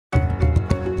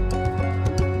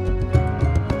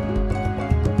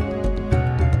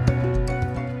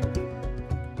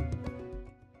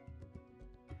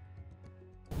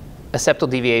A septal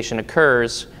deviation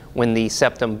occurs when the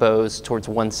septum bows towards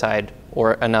one side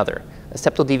or another. A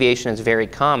septal deviation is very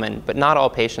common, but not all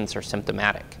patients are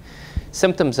symptomatic.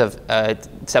 Symptoms of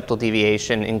septal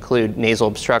deviation include nasal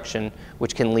obstruction,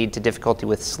 which can lead to difficulty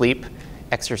with sleep,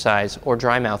 exercise, or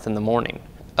dry mouth in the morning.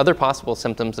 Other possible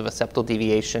symptoms of a septal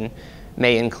deviation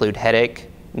may include headache,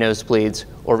 nosebleeds,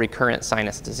 or recurrent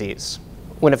sinus disease.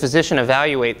 When a physician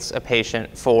evaluates a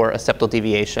patient for a septal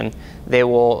deviation, they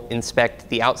will inspect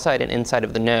the outside and inside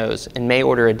of the nose and may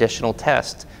order additional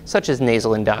tests, such as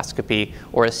nasal endoscopy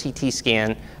or a CT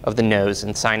scan of the nose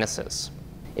and sinuses.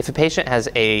 If a patient has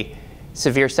a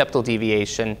severe septal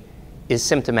deviation, is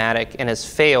symptomatic, and has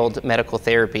failed medical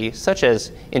therapy, such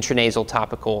as intranasal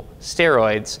topical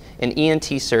steroids, an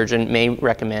ENT surgeon may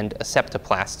recommend a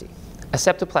septoplasty. A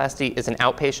septoplasty is an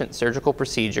outpatient surgical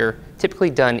procedure typically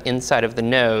done inside of the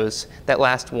nose that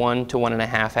lasts 1 to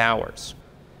 1.5 hours.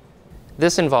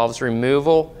 This involves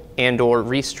removal and/or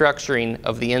restructuring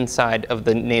of the inside of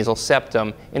the nasal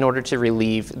septum in order to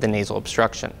relieve the nasal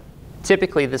obstruction.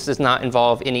 Typically, this does not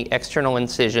involve any external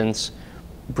incisions,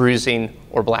 bruising,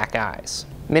 or black eyes.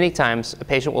 Many times, a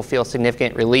patient will feel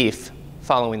significant relief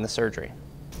following the surgery.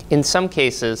 In some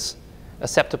cases, a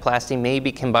septoplasty may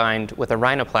be combined with a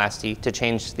rhinoplasty to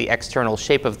change the external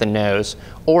shape of the nose,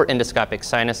 or endoscopic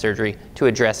sinus surgery to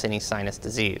address any sinus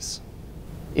disease.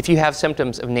 If you have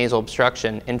symptoms of nasal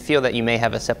obstruction and feel that you may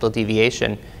have a septal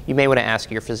deviation, you may want to ask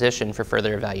your physician for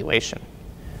further evaluation.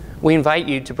 We invite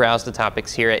you to browse the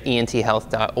topics here at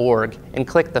enthealth.org and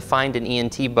click the Find an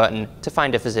ENT button to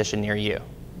find a physician near you.